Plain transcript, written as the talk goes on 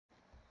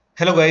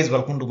Hello guys,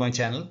 welcome to my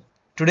channel.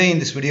 Today in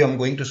this video I'm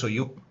going to show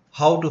you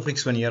how to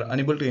fix when you're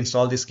unable to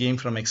install this game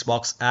from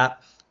Xbox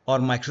app or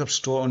Microsoft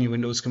Store on your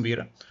Windows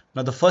computer.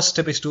 Now the first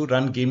step is to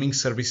run Gaming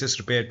Services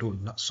Repair Tool.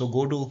 So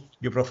go to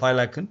your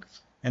profile icon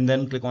and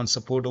then click on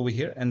Support over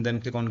here and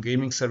then click on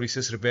Gaming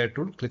Services Repair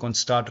Tool. Click on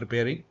Start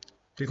Repairing.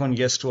 Click on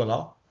Yes to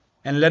allow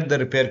and let the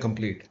repair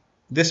complete.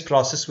 This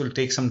process will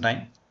take some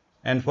time,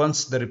 and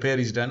once the repair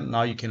is done,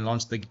 now you can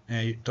launch the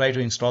try to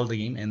install the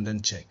game and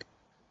then check.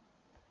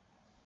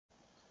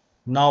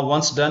 Now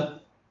once done,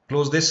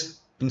 close this,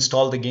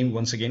 install the game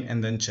once again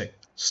and then check.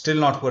 Still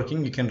not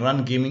working, you can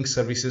run Gaming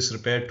Services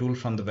Repair Tool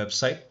from the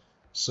website.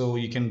 So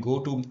you can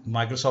go to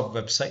Microsoft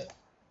website.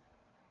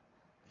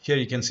 Here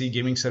you can see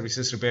Gaming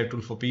Services Repair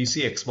Tool for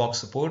PC, Xbox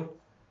support.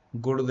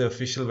 Go to the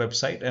official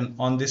website and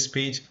on this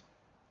page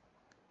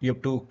you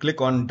have to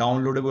click on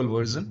downloadable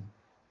version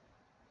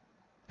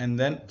and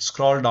then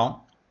scroll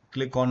down,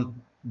 click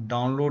on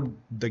download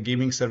the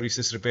Gaming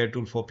Services Repair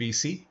Tool for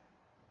PC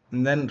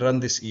and then run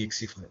this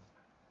exe file.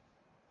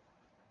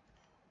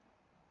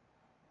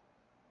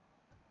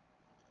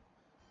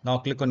 Now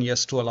click on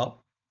Yes to allow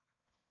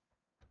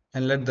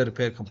and let the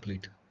repair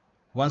complete.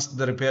 Once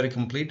the repair is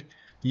complete,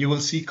 you will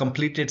see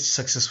completed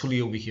successfully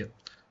over here.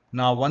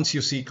 Now once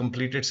you see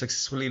completed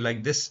successfully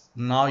like this,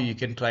 now you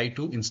can try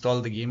to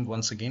install the game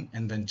once again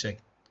and then check.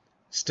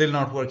 Still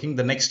not working.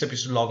 The next step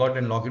is to log out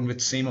and log in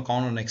with same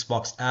account on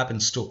Xbox app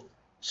and store.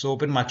 So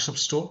open Microsoft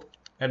Store.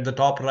 At the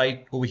top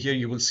right over here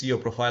you will see your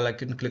profile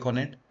icon. Click on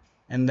it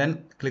and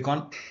then click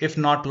on if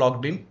not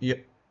logged in, you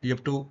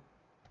have to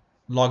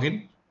log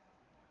in.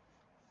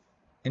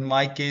 In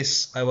my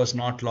case, I was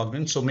not logged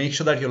in. So make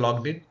sure that you're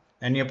logged in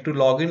and you have to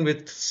log in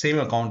with same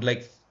account.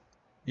 Like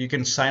you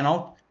can sign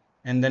out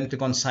and then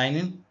click on sign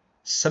in.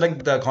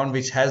 Select the account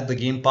which has the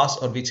game pass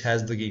or which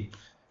has the game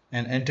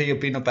and enter your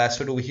PIN or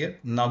password over here.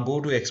 Now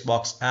go to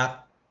Xbox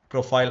app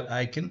profile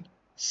icon,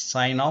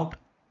 sign out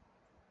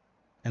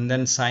and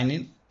then sign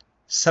in.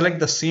 Select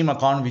the same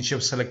account which you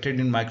have selected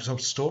in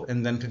Microsoft Store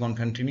and then click on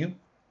continue.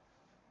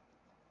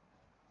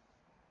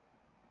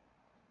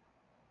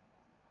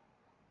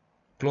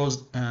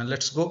 Close.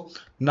 Let's go.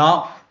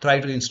 Now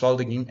try to install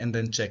the game and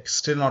then check.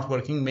 Still not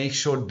working. Make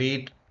sure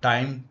date,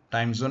 time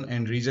zone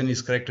and region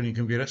is correct on your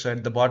computer. So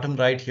at the bottom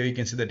right here you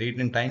can see the date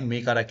and time.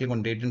 Make a right click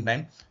on date and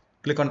time.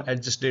 Click on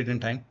adjust date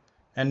and time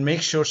and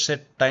make sure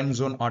set time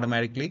zone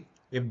automatically.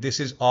 If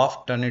this is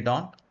off, turn it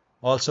on.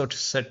 Also to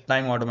set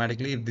time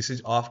automatically. If this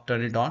is off,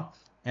 turn it on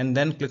and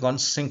then click on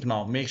sync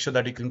now. Make sure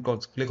that you can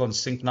click on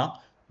sync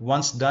now.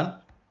 Once done,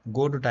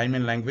 go to time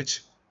and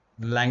language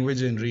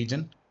and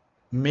region.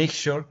 Make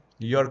sure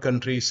your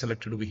country is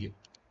selected over here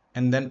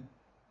and then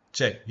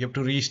check. You have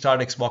to restart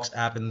Xbox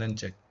app and then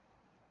check.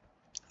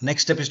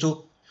 Next step is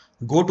to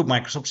go to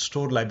Microsoft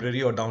Store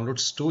library or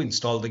downloads to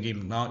install the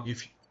game. Now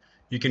if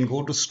you can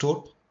go to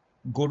store,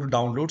 go to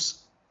downloads.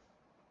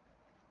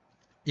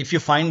 If you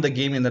find the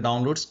game in the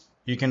downloads,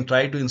 you can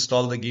try to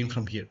install the game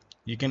from here.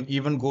 You can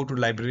even go to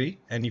library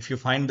and if you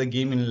find the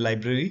game in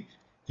library,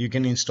 you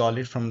can install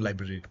it from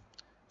library.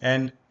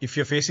 And if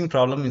you're facing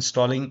problem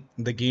installing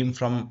the game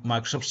from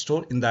Microsoft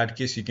Store, in that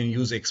case you can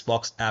use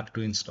Xbox app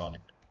to install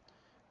it.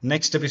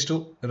 Next step is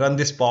to run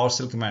this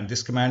PowerShell command.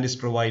 This command is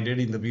provided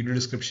in the video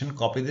description.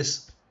 Copy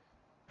this,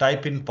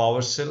 type in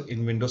PowerShell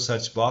in Windows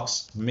search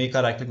box, make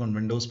a right click on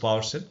Windows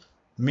PowerShell.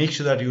 Make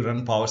sure that you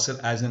run PowerShell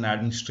as an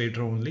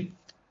administrator only.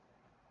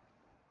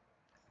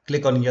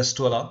 Click on Yes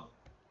to allow.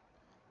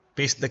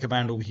 Paste the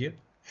command over here,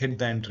 hit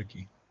the enter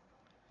key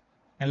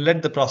and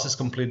let the process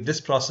complete. This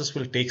process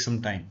will take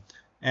some time.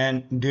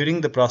 And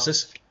during the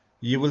process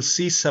you will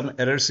see some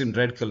errors in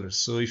red color.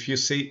 So if you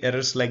see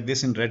errors like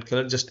this in red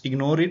color, just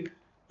ignore it,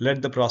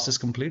 let the process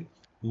complete.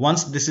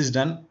 Once this is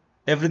done,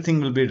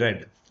 everything will be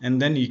red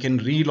and then you can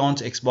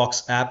relaunch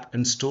Xbox app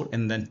and store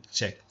and then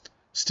check.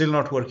 Still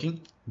not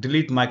working.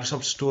 Delete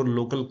Microsoft Store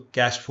local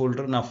cache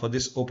folder. Now for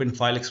this, open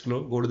File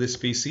Explorer, go to this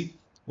PC,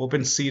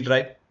 open C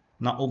drive.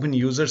 Now open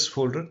users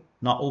folder.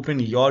 Now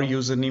open your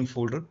username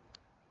folder.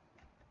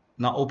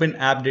 Now open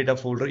AppData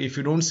folder. If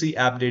you don't see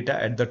AppData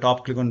at the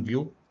top, click on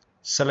view,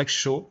 select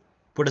show,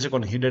 put a check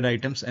on hidden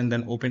items and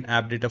then open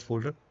AppData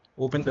folder.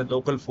 Open the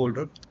local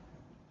folder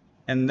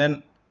and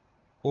then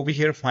over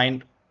here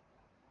find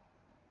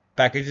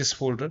packages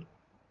folder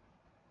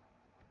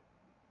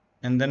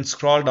and then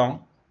scroll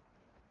down.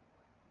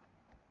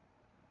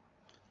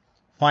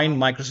 Find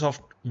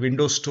Microsoft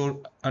Windows Store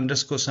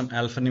 _ some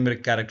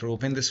alphanumeric character.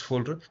 Open this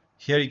folder.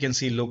 Here you can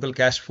see local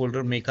cache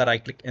folder. Make a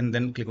right click and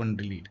then click on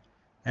delete.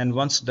 And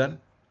once done,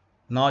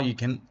 now you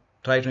can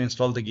try to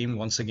install the game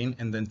once again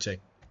and then check.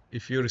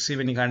 If you receive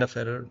any kind of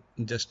error,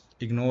 just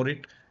ignore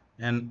it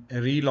and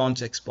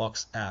relaunch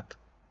Xbox app.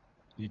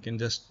 You can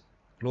just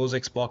close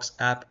Xbox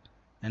app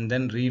and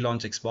then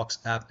relaunch Xbox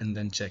app and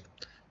then check.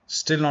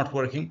 Still not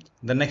working.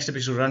 The next step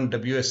is to run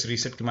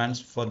WSRESET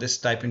commands. For this,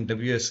 type in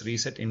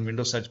WSRESET in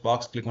Windows search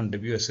box, click on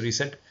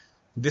WSRESET.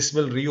 This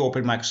will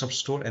reopen Microsoft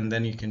Store and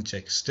then you can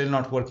check. Still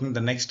not working.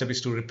 The next step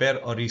is to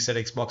repair or reset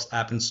Xbox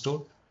app and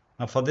store.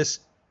 Now for this,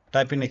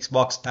 type in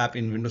Xbox app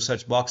in Windows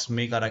search box,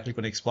 make a right click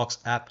on Xbox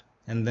app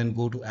and then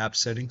go to app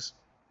settings.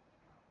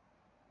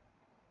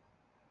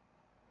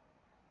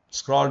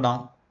 Scroll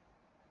down.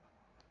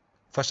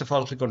 First of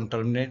all, click on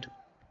terminate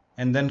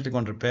and then click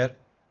on repair.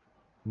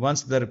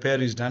 Once the repair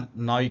is done,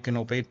 now you can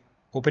open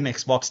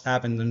Xbox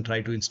app and then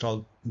try to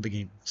install the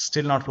game.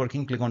 Still not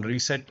working, click on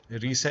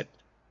reset.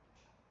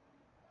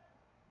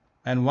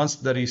 And once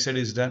the reset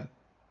is done,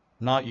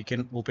 now you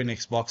can open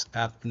Xbox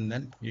app and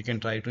then you can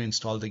try to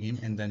install the game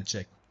and then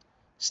check.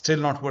 Still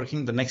not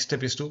working. The next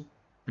step is to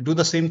do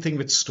the same thing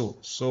with store.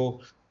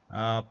 So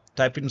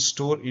type in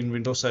store in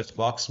Windows search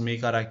box,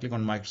 make a right click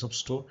on Microsoft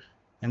Store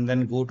and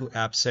then go to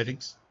app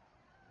settings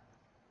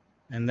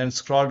and then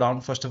scroll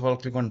down. First of all,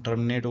 click on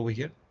terminate over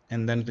here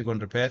and then click on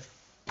repair.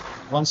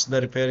 Once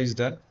the repair is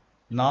done,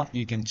 now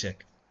you can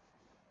check.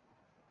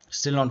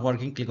 Still not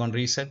working, click on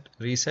reset,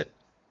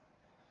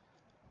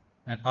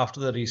 and after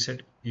the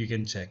reset you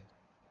can check.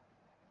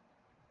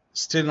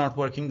 Still not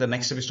working. The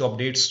next step is to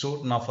update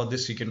store. Now for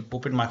this you can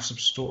open Microsoft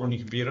Store on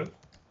your computer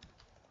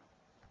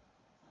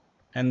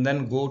and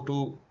then go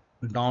to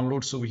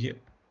downloads over here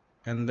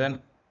and then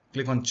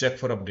click on check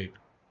for update.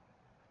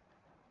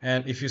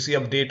 And if you see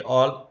update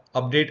all,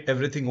 update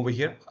everything over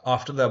here.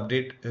 After the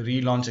update,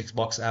 relaunch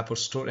Xbox App or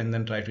Store and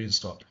then try to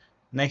install.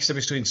 Next step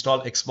is to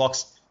install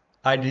Xbox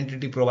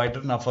Identity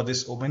Provider. Now for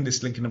this, open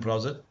this link in the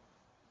browser.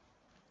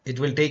 It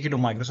will take you to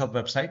Microsoft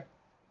website.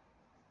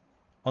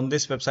 On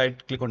this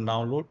website, click on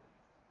download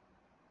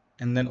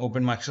and then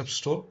open Microsoft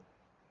Store.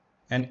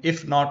 And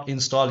if not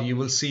install, you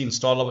will see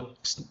install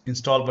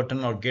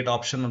button or get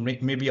option or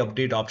maybe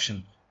update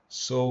option.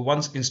 So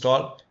once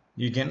installed,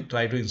 you can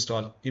try to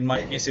install. In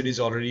my case, it is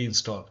already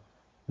installed.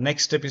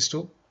 Next step is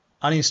to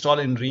uninstall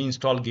and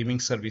reinstall gaming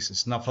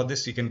services. Now for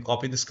this, you can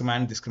copy this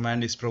command. This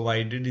command is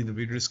provided in the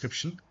video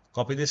description.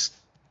 Copy this,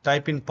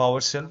 type in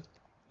PowerShell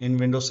in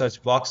Windows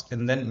search box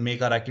and then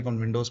make a right click on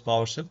Windows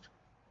PowerShell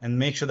and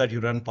make sure that you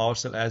run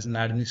PowerShell as an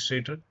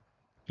administrator.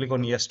 Click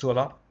on yes to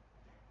allow.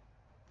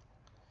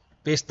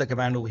 Paste the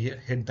command over here,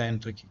 hit the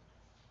enter key.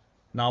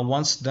 Now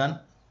once done,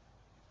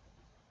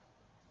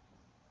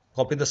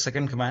 copy the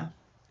second command,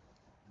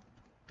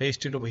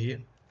 paste it over here,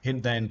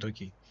 hit the enter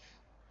key.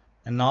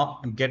 And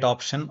now get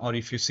option, or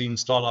if you see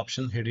install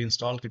option, hit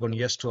install, click on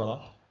yes to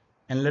allow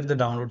and let the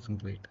download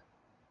complete.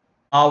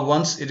 Now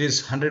once it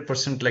is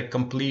 100% like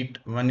complete,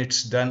 when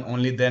it's done,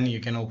 only then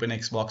you can open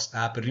Xbox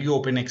app,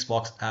 reopen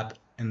Xbox app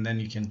and then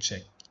you can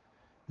check.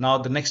 Now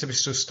the next step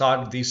is to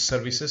start these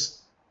services.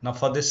 Now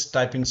for this,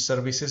 type in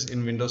services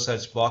in Windows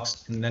search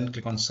box and then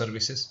click on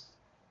services.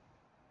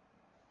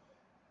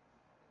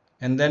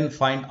 And then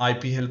find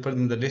IP helper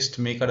in the list,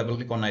 make a double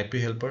click on IP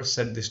helper,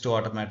 set this to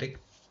automatic,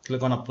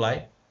 click on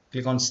apply,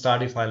 click on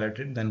start if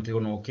highlighted, then click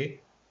on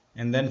OK.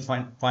 And then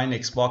find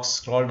Xbox,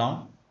 scroll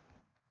down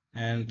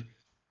and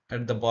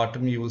at the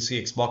bottom you will see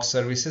Xbox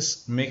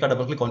services, make a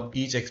double click on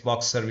each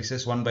Xbox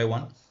services one by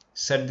one,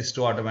 set this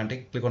to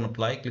automatic, click on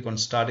apply, click on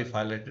start if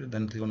highlighted,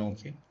 then click on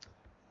OK.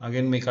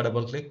 Again make a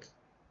double click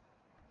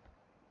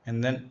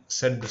and then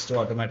set this to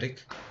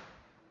automatic,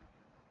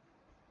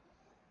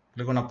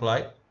 click on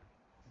apply,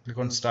 click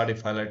on start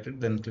if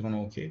highlighted, then click on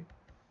OK.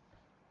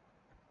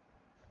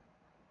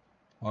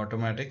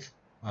 Automatic,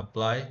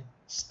 apply,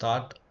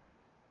 start,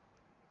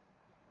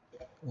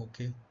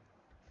 OK.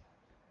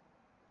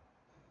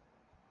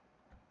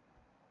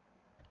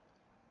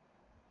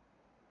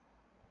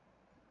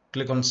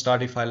 Click on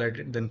start if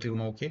highlighted, then click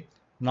on OK.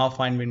 Now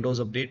find Windows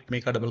Update,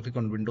 make a double click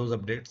on Windows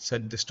Update,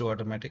 set this to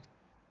automatic,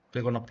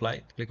 click on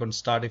apply, click on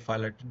start if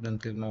highlighted, then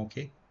click on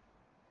OK.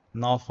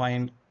 Now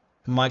find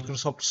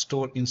Microsoft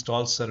Store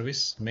install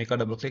service, make a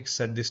double click,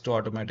 set this to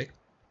automatic,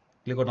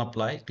 click on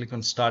apply, click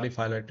on start if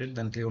highlighted,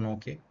 then click on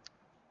OK.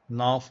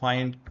 Now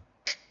find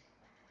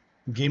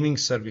gaming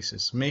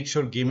services, make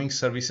sure gaming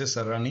services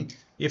are running.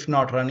 If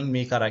not running,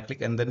 make a right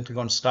click and then click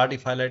on start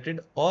if highlighted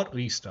or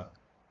restart.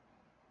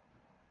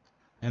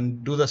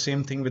 And do the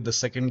same thing with the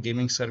second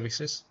gaming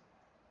services,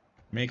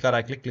 make a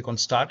right click, click on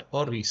start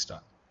or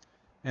restart.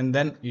 And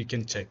then you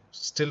can check.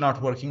 Still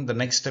not working. The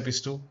next step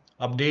is to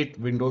update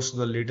Windows to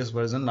the latest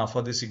version. Now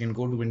for this you can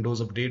go to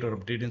Windows Update or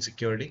Update in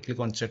Security, click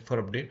on check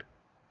for update.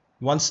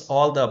 Once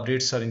all the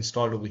updates are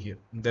installed over here,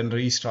 then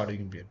restart your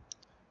computer.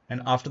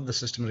 And after the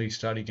system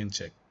restart you can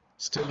check.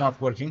 Still not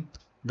working.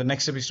 The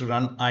next step is to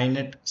run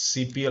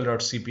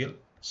inetcpl.cpl.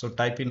 So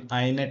type in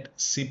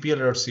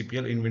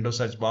inetcpl.cpl in Windows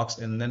search box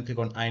and then click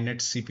on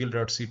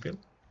inetcpl.cpl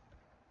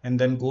and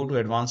then go to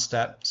advanced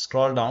tab,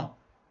 scroll down.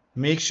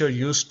 Make sure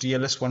use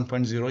TLS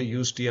 1.0,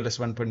 use TLS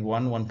 1.1,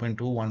 1.2,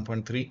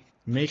 1.3.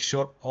 Make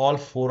sure all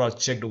 4 are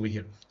checked over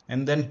here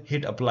and then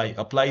hit apply.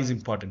 Apply is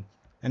important.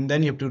 And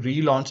then you have to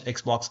relaunch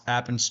Xbox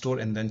app and store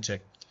and then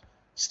check.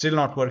 Still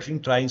not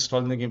working. Try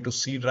installing the game to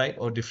C drive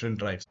or different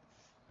drives.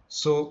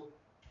 So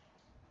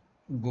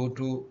go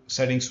to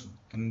settings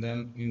and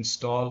then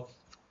install.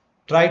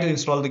 Try to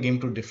install the game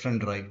to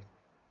different drive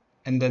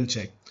and then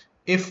check.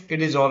 If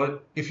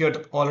you're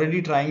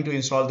already trying to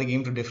install the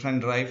game to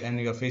different drive and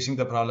you're facing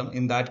the problem,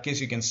 in that case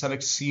you can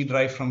select C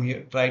drive from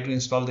here, try to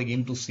install the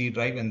game to C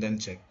drive and then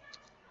check.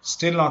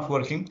 Still not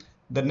working.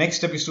 The next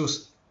step is to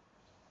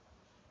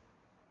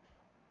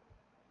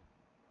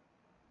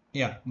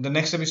Yeah, the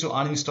next step is to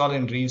uninstall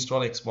and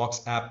reinstall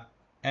Xbox app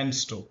and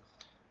store.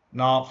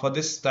 Now for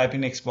this, type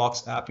in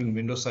Xbox app in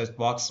Windows search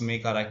box,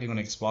 make a right click on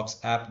Xbox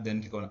app,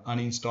 then click on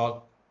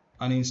uninstall,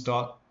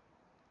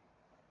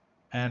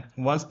 and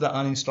once the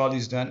uninstall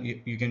is done,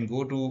 you can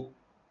go to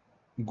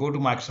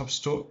Microsoft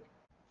Store.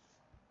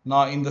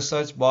 Now in the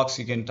search box,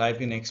 you can type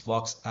in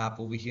Xbox app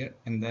over here,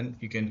 and then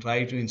you can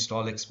try to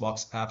install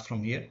Xbox app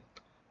from here.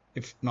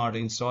 If not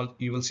installed,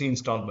 you will see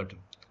install button.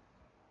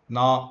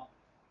 Now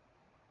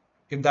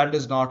if that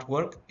does not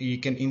work, you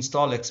can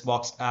install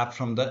Xbox app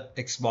from the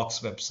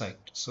Xbox website.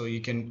 So you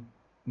can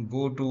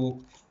go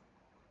to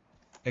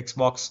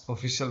Xbox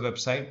official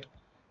website,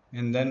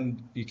 and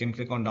then you can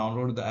click on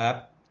download the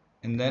app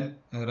and then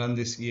run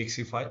this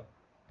exe file.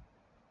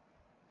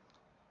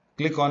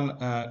 Click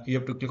on you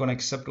have to click on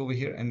accept over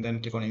here and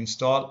then click on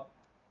install.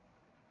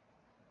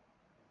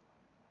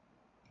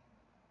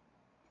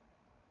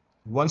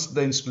 Once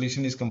the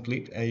installation is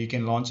complete, you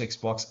can launch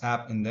Xbox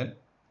app and then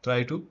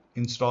try to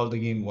install the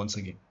game once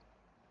again.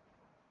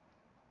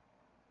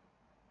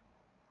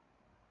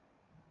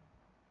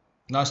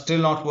 Now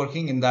still not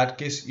working. In that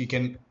case, you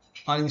can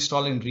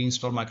uninstall and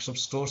reinstall Microsoft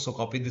Store. So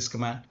copy this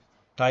command,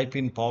 type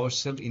in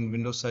PowerShell in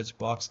Windows search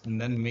box,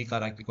 and then make a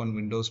right click on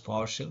Windows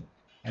PowerShell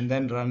and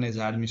then run as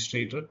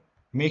administrator.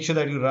 Make sure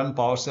that you run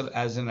PowerShell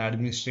as an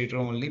administrator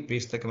only.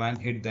 Paste the command,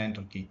 hit the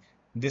enter key.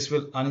 This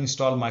will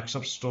uninstall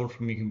Microsoft Store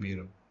from your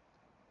computer.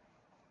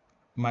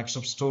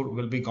 Microsoft Store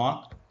will be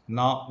gone.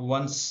 Now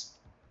once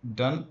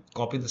done,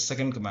 copy the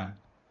second command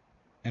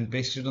and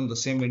paste it on the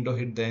same window,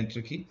 hit the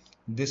enter key.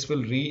 This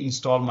will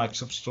reinstall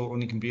Microsoft Store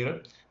on your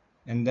computer,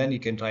 and then you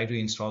can try to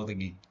install the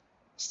game.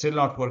 Still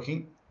not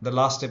working. The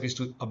last step is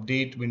to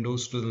update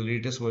Windows to the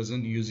latest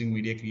version using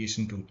media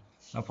creation tool.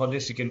 Now for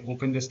this, you can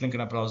open this link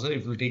in a browser.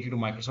 It will take you to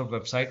Microsoft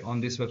website. On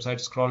this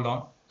website, scroll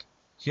down.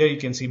 Here you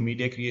can see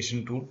media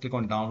creation tool. Click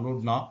on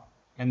download now,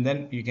 and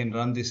then you can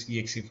run this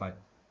exe file.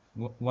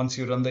 Once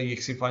you run the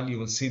exe file, you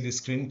will see this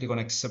screen. Click on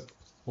accept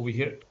over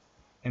here,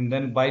 and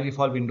then by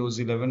default Windows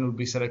 11 will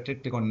be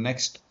selected. Click on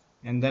next,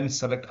 and then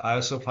select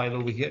ISO file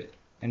over here,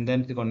 and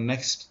then click on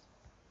next.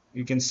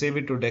 You can save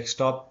it to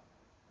desktop.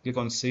 Click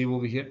on save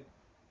over here.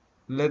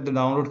 Let the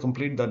download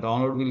complete. The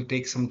download will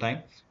take some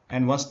time,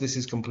 and once this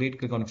is complete,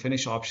 click on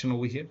finish option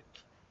over here,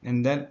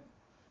 and then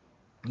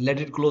let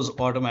it close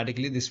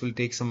automatically. This will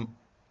take some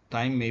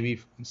time,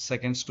 maybe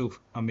seconds to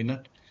a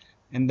minute,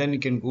 and then you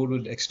can go to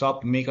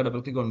desktop, make a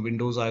double click on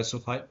Windows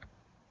ISO file,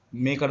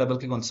 make a double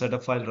click on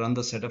setup file, run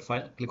the setup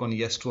file, click on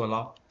yes to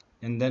allow,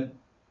 and then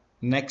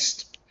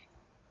next,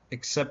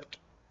 accept,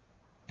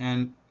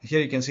 and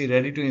here you can see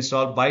ready to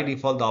install. By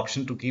default, the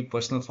option to keep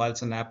personal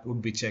files and app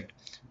would be checked.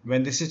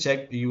 When this is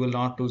checked, you will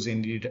not lose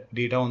any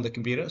data on the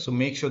computer, so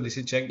make sure this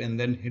is checked and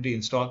then hit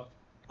install.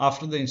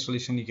 After the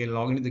installation, you can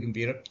log into the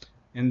computer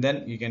and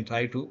then you can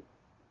try to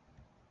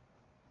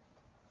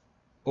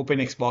open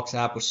Xbox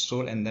App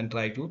Store and then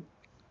try to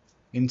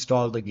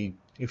install the game.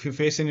 If you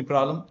face any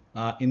problem,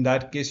 in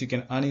that case, you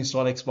can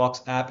uninstall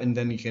Xbox app and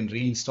then you can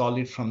reinstall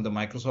it from the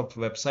Microsoft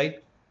website,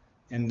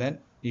 and then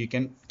you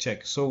can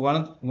check. So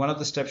one of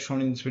the steps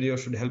shown in this video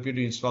should help you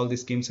to install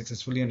this game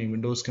successfully on your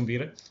Windows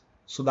computer.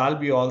 So that'll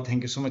be all.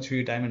 Thank you so much for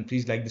your time, and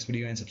please like this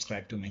video and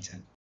subscribe to my channel.